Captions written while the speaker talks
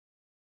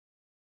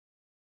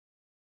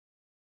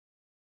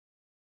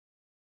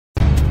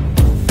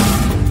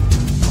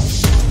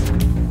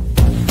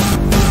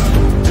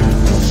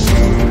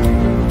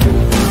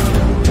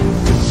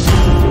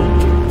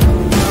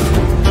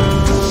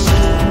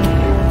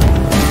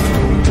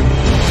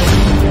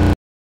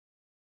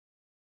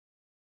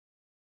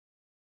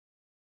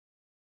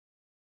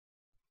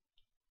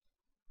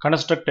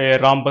Construct a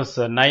rhombus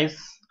nice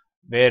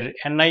where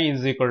Ni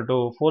is equal to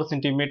 4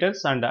 centimeters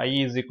and I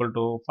is equal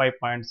to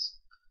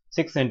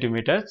 5.6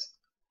 centimeters.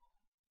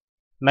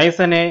 Nice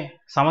అనే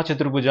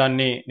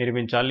సమచతుర్భుజాన్ని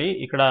నిర్మించాలి.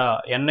 ఇక్కడ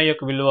Ni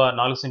యొక్క విలువ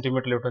 4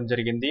 సెంటీమీటర్లు ఇవ్వడం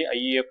జరిగింది.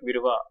 I యొక్క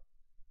విలువ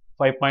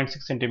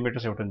 5.6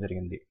 సెంటీమీటర్స్ ఇవ్వడం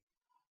జరిగింది.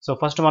 సో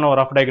ఫస్ట్ మనం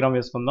రఫ్ డయాగ్రామ్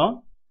వేసుకుందాం.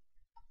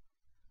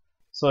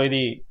 సో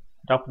ఇది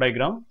rough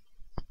diagram.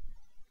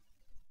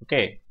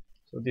 Okay,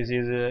 so this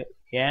is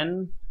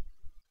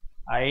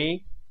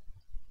NICE.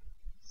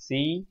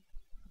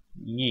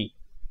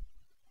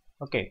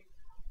 Okay,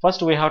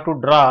 first we have to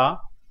draw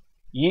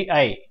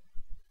EI.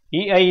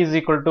 EI is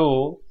equal to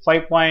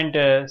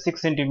 5.6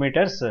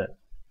 centimeters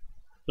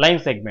line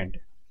segment.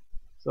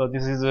 So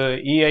this is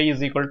EI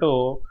is equal to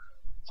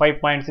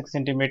 5.6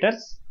 centimeters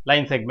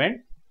line segment.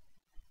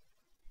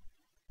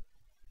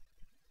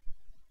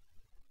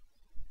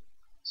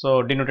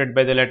 So denoted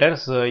by the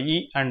letters E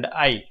and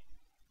I.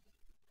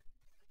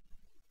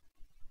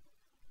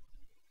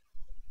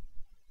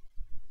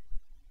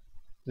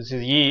 This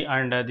is E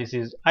and this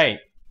is I.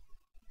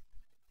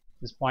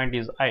 This point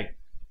is I.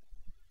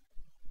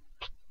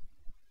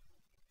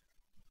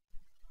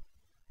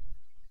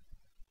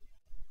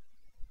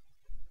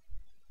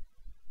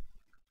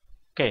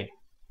 Okay.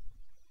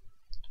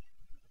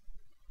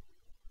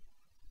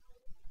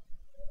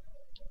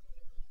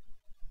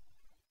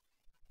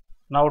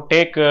 Now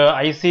take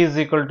IC is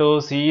equal to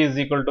CE is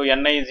equal to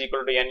NI is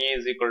equal to NE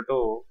is equal to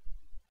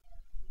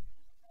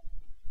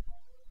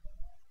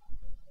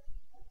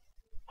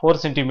 4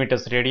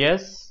 centimeters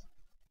radius.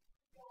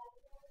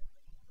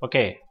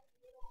 Okay,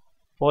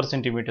 4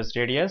 centimeters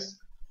radius.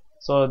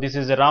 So this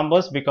is a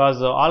rhombus because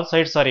all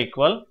sides are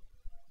equal.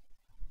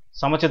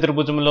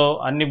 సమచతుర్భుజంలో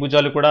అన్ని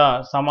భుజాలు కూడా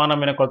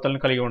సమానమైన కొలతలను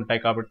కలిగి ఉంటాయి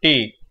కాబట్టి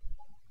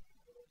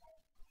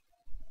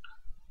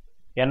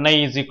Ni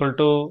is equal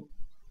to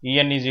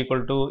En is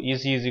equal to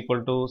EC is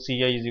equal to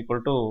CI is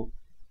equal to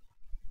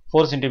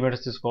 4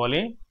 centimeters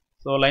తీసుకోవాలి.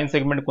 So line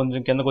segment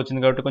కొంచెం కిందకు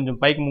వచ్చింది కాబట్టి కొంచెం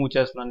పైకి మూవ్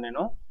చేస్తున్నాను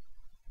నేను.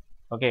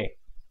 Okay,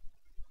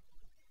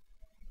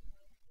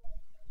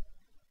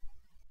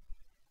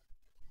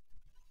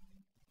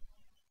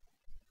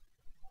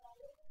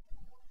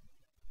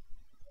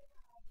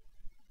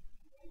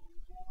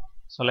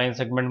 so line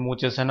segment move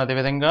చేశాను.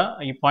 అదేవిధంగా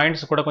ఈ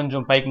పాయింట్స్ కూడా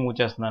కొంచెం పైకి మూవ్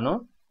చేస్తున్నాను.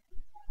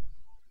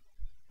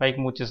 పైకి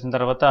మూవ్ చేసిన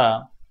తర్వాత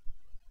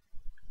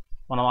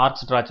మనం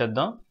ఆర్క్స్ డ్రా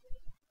చేద్దాం.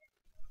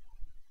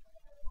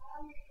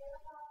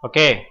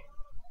 ఓకే,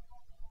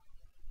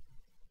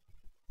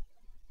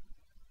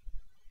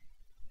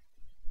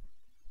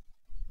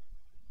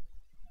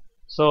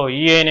 సో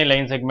ఈ అనే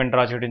లైన్ సెగ్మెంట్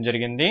డ్రా చేయడం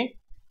జరిగింది.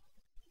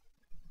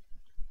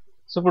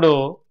 సో ఇప్పుడు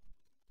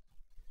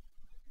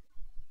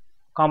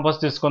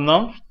కాంపాస్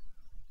తీసుకుందాం.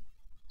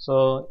 సో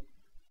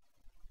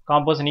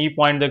కాంపాస్ని ఈ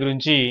పాయింట్ దగ్గర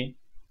నుంచి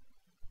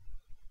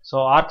so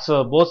arcs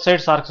both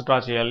sides arcs draw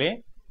చేయాలి.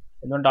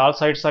 ఎందుకంటే ఆల్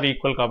సైడ్స్ ఆర్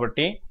ఈక్వల్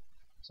కాబట్టి.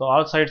 So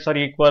all sides are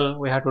equal,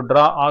 we have to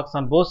draw arcs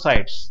on both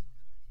sides.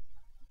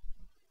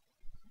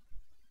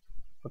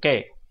 Okay,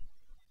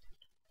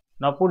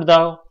 now put the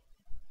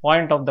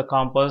point of the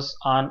compass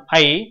on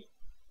I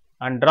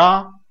and draw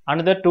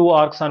another 2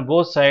 arcs on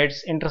both sides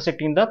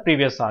intersecting the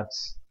previous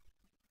arcs.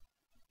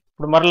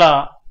 ఇప్పుడు మరలా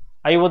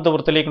I వద్ద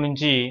వృత్తలేఖ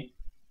నుంచి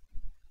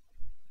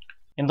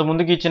ఇంత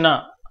ముందుకి ఇచ్చిన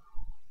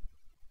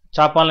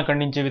చాపాలను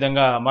ఖండించే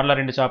విధంగా మరలా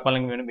 2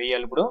 చాపాలను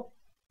వేయాలి. ఇప్పుడు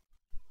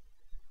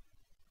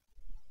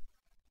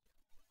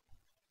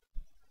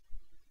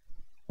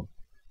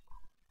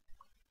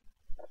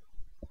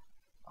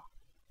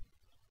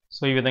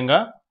సో ఈ విధంగా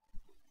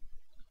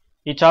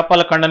ఈ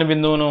చాపాల ఖండన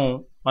బిందువును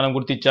మనం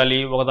గుర్తించాలి.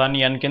 ఒకదాన్ని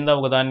N కింద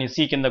ఒకదాన్ని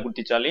C కింద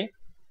గుర్తించాలి.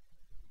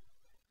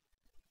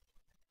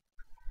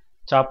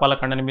 చాపాల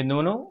ఖండన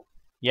బిందువును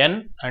N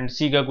అండ్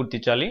C గా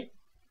గుర్తించాలి.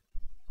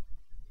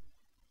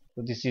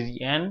 So this is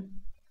N,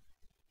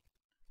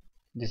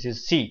 this is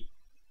C.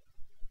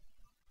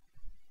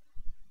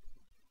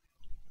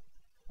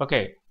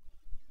 Okay,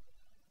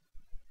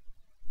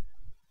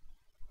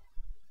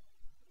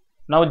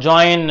 now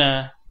join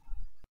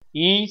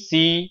EC,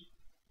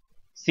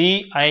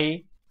 CI,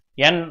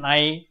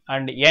 NI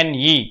and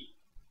NE.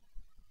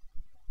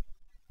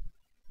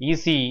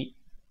 EC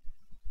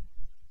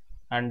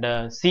and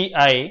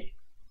CI,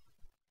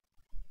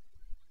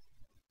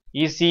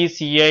 EC,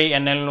 CI,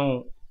 NL ను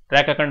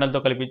రేఖాఖండంతో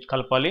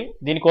కలపాలి.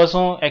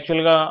 దీనికోసం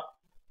యాక్చువల్గా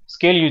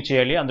స్కేల్ యూజ్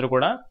చేయాలి అందరూ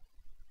కూడా.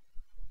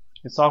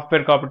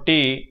 సాఫ్ట్వేర్ కాబట్టి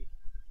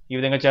ఈ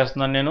విధంగా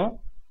చేస్తున్నాను నేను.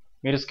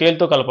 మీరు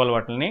స్కేల్తో కలపాలి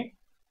వాటిని.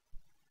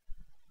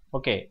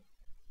 ఓకే,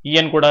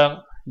 ఈఎన్ కూడా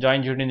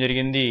జాయిన్ చేయడం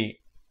జరిగింది.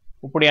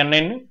 ఇప్పుడు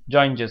ఎన్ఐని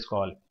జాయిన్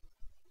చేసుకోవాలి.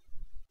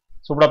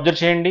 సో ఇప్పుడు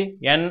అబ్జర్వ్ చేయండి,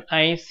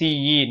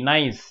 NICE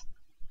నైస్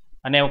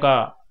అనే ఒక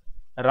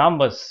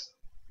రాంబస్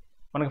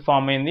మనకు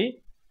ఫామ్ అయింది.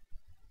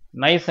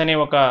 నైస్ అనే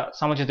ఒక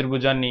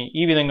సమచతుర్భుజాన్ని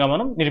ఈ విధంగా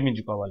మనం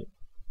నిర్మించుకోవాలి.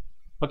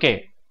 ఓకే,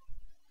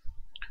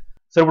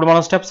 సో ఇప్పుడు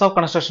మనం steps of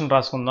construction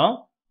రాసుకుందాం.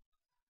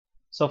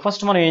 So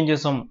first మనం ఏం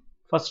చేసాం,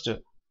 first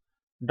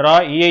draw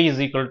EI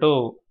is equal to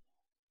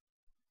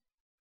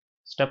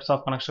steps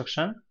of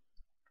construction,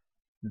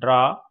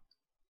 draw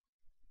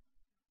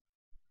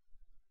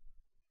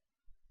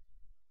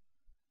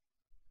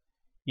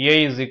EI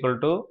is equal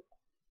to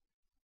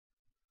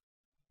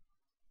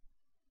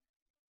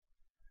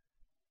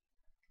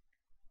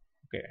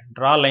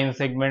draw line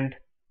segment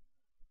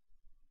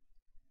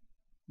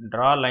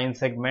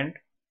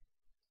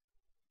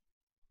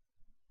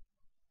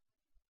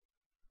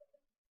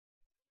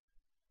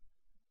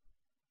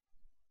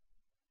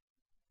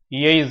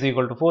EI is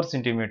equal to 4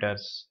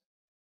 centimeters.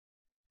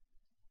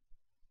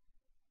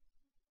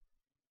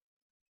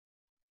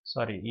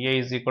 Sorry, EI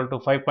is equal to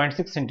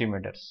 5.6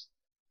 centimeters.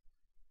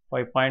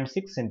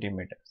 5.6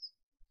 centimeters.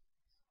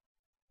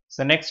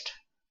 So next,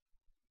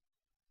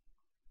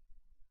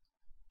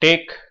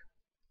 take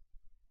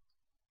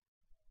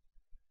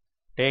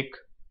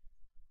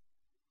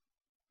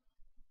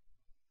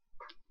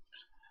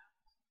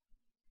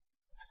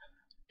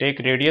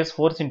radius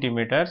 4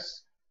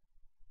 centimeters.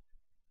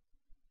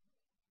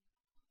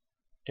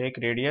 Take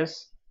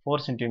radius 4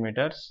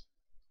 centimeters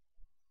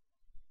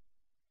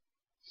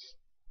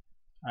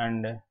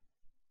and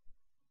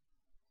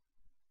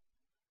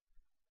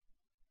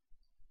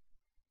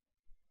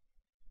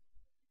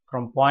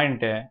from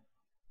point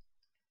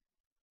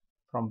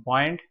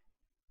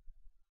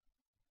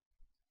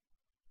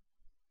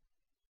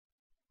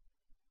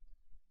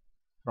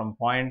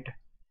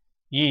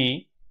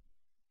E,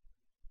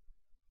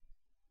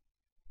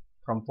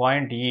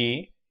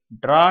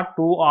 draw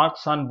two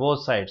arcs on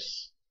both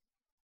sides.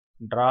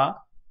 Draw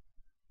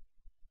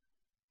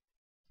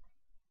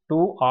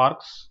two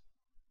arcs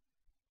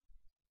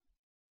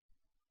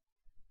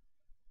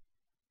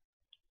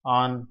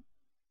on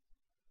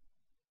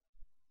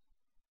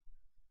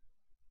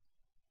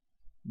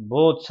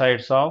both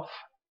sides of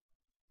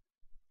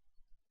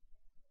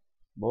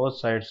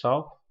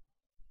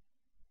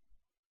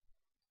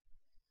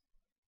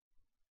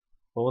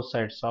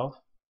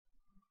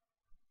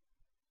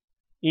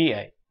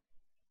EI.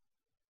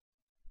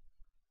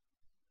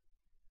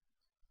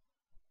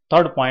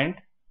 Third point,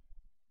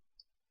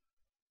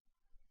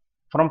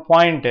 from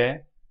point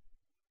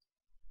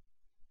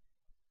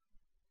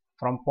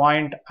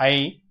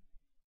I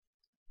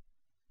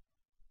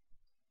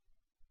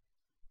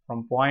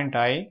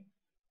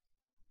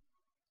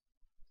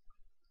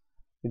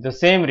with the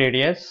same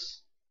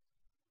radius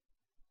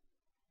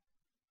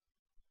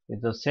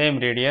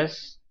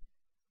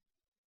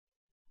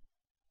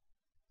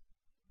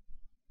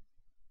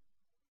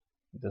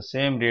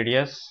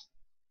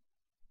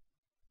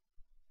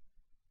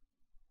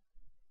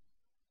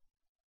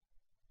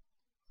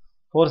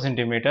four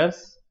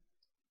centimeters,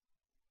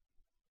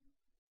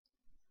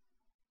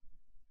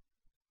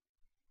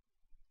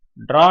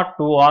 draw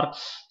two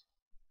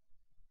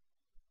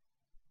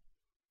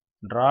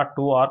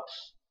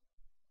arcs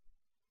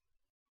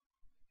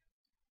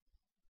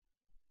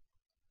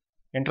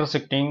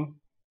intersecting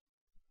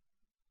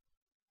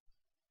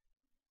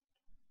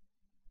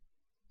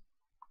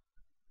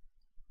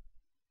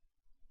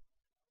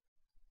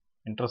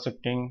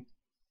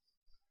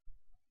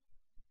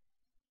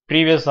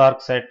previous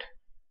arcs at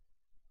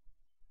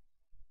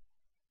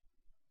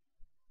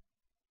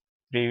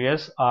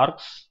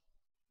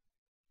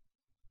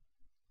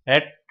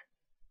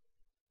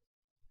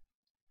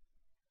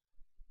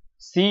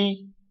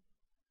C,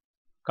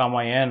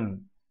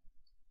 N.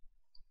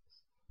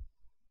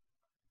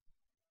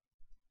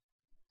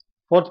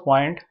 Fourth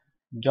point,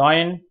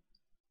 join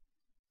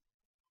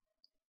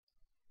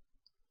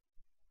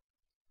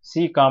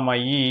C,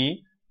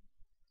 E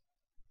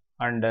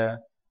and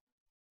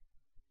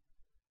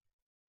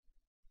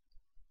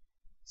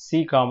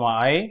C,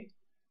 I.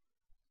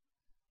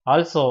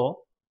 Also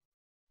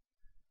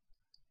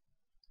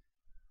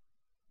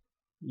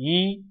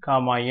E,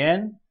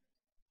 N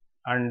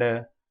and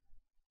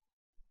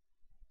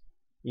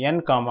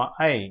N,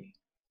 I.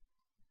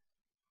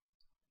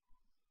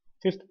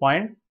 Fifth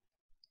point,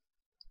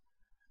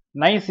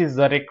 nice is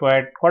the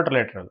required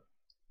quadrilateral.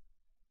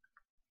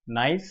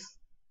 Nice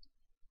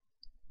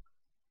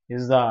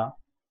is the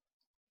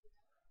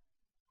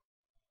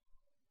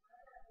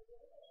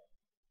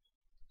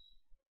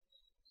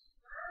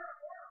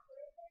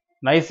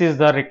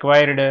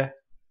required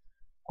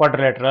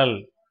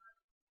quadrilateral.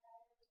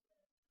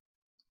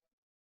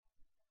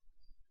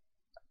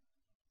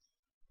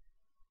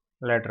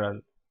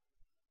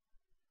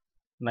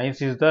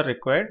 Nice is the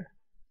required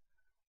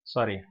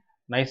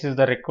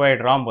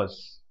rhombus.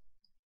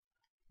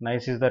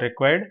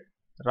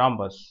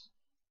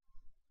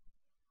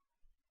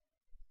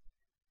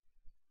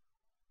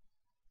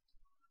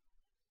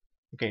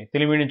 Okay,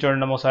 Telugu medium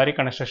చూడండి ఒకసారి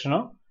construction.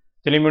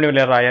 Telugu medium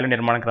ఇలా రాయాలి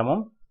నిర్మాణ క్రమం.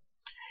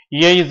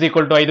 EI is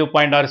equal to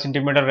 5.6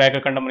 centimetre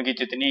రేఖాఖండమును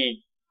గీచి తిని.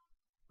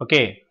 Okay,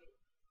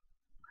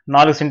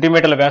 4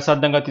 సెంటీమీటర్ల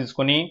వ్యాసార్థంగా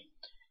తీసుకొని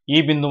ఈ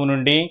బిందువు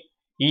నుండి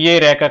EI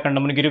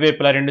రేఖాఖండమును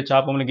ఇరువైపులా 2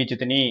 చాపములు గీచి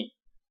తిని.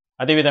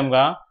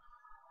 అదేవిధంగా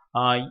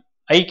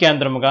I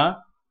కేంద్రముగా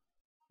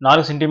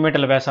 4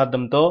 సెంటీమీటర్ల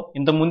వ్యాసార్థంతో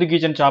ఇంత ముందు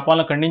గీచిన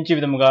చాపాలను ఖండించే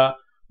విధముగా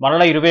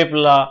మరలా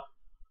ఇరువైపులా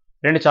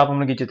 2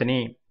 చాపములు గీచి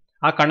తిని.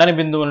 ఆ ఖండన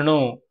బిందువులను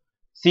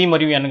C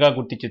మరియు N గా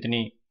గుర్తించి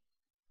తిని.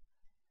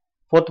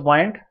 ఫోర్త్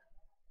పాయింట్,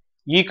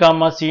 E,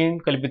 C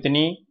కలిపి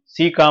తిని C,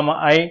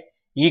 I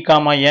ఈ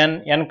కామా ఎన్,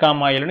 ఎన్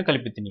కామా ఎల్ని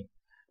కలిపి తిని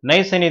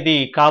నైస్ అనేది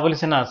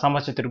కావలసిన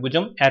సమస్య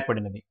త్రిభుజం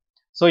ఏర్పడినది.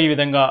 సో ఈ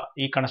విధంగా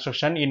ఈ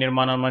కన్స్ట్రక్షన్, ఈ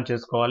నిర్మాణాన్ని మనం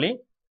చేసుకోవాలి.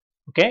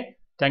 Okay,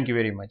 thank you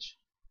very much.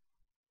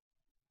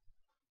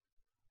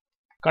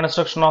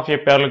 Construction of a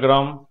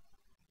parallelogram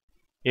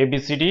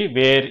ABCD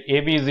where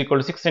AB is equal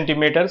to 6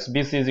 centimeters,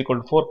 BC is equal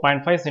to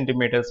 4.5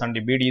 centimeters and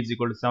BD is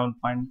equal to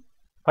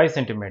 7.5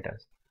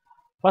 centimeters.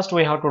 First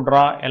we have to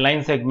draw a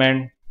line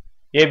segment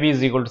AB is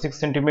equal to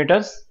 6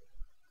 centimeters.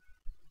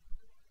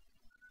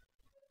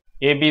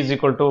 AB is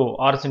equal to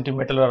 6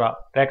 centimeter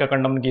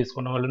రేఖాఖండం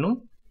గీసుకున్న వాళ్ళను.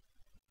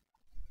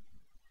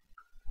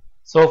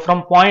 So from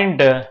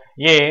point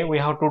A we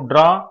have to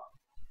draw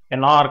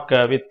an arc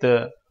with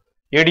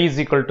AD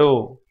is equal to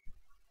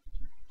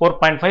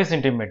 4.5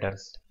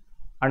 centimeters,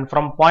 and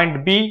from point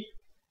B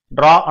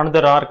draw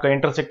another arc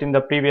intersecting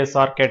the previous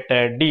arc at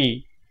D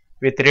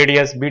with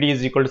radius BD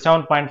is equal to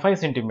 7.5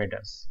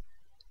 centimeters.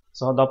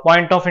 So the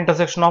point of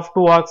intersection of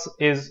two arcs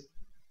is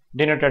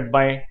denoted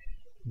by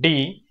D.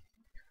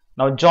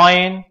 Now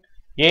join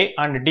A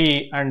and D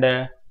and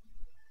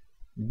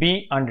B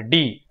and D.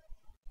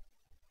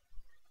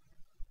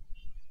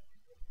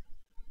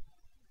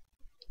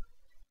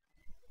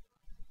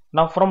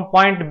 Now from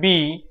point B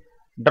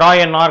draw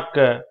an arc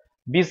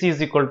BC is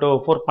equal to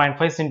 4.5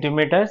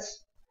 centimeters,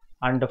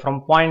 and from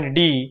point D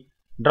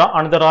draw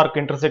another arc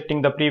intersecting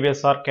the previous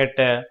arc at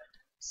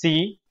C,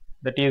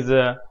 that is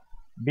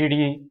BD,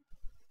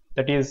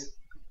 that is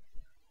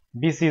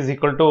BC is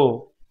equal to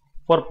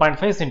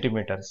 4.5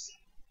 centimeters.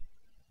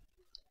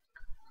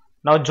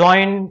 Now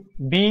join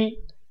B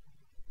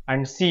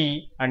and C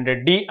and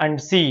D and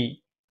C,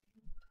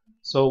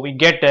 so we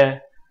get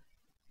a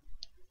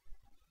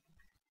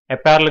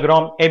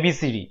parallelogram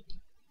ABCD.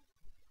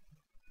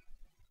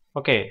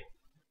 Okay,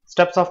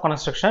 steps of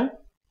construction.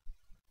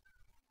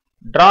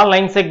 Draw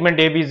line segment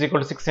AB is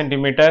equal to 6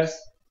 centimeters.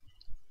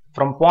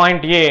 From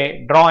point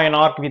A draw an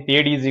arc with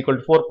AD is equal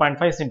to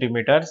 4.5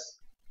 centimeters.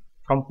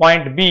 From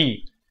point B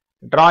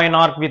draw an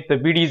arc with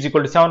BD is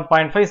equal to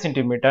 7.5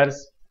 centimeters.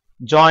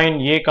 Join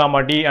A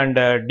comma D and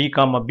D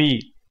comma B.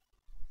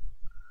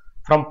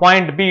 From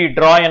point B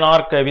draw an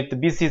arc with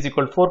BC is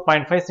equal to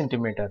 4.5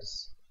 centimeters.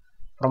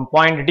 From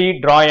point D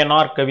draw an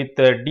arc with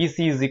DC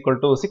is equal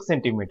to 6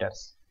 centimeters.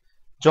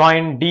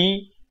 Join D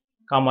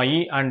comma E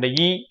and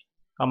E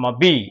comma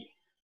B.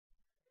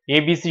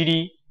 ABCD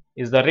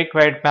is the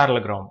required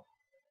parallelogram.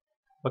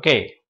 Okay.